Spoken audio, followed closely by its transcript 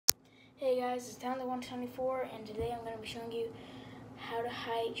Hey guys, it's Down124, and today I'm going to be showing you how to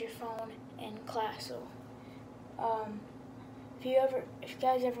hide your phone in class. So, if you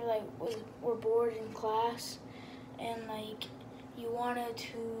guys ever were bored in class and you wanted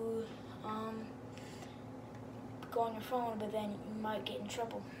to go on your phone, but then you might get in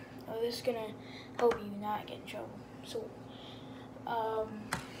trouble. Well, this is gonna help you not get in trouble. So,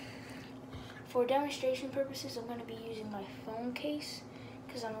 for demonstration purposes, I'm going to be using my phone case,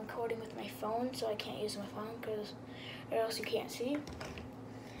 because I'm recording with my phone, so I can't use my phone or else you can't see.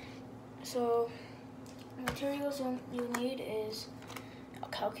 So the materials you need is a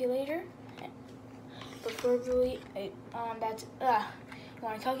calculator, preferably you want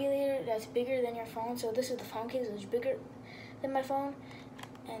a calculator that's bigger than your phone. So this is the phone case, it's bigger than my phone,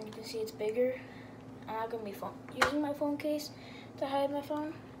 and you can see it's bigger. I'm not going to be using my phone case to hide my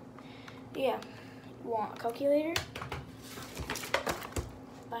phone. But yeah, you want a calculator,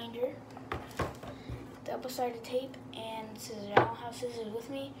 binder, double-sided tape, and scissors. I don't have scissors with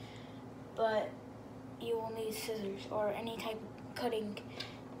me, but you will need scissors or any type of cutting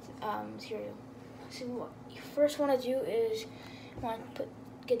material. So what you first want to do is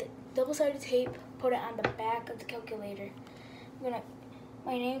get the double-sided tape, put it on the back of the calculator.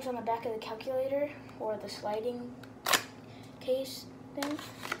 My name's on the back of the calculator or the sliding case thing,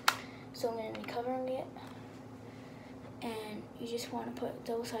 so I'm going to be covering it. And you just want to put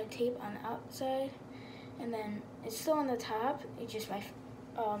double-sided tape on the outside, and then it's still on the top. It's just my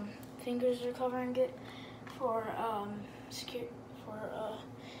fingers are covering it for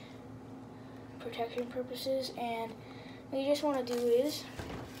protection purposes. And what you just want to do is,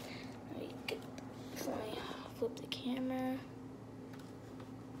 let me flip the camera,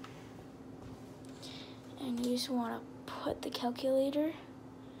 and you just want to put the calculator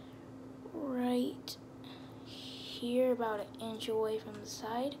right here, about an inch away from the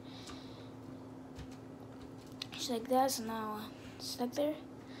side, just like that. So now it's stuck there.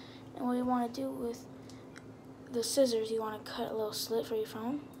 And what you want to do with the scissors, you want to cut a little slit for your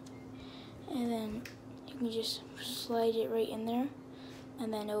phone, and then you can just slide it right in there,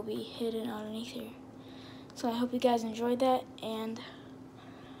 and then it'll be hidden underneath here. So I hope you guys enjoyed that, and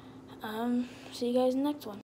see you guys in the next one.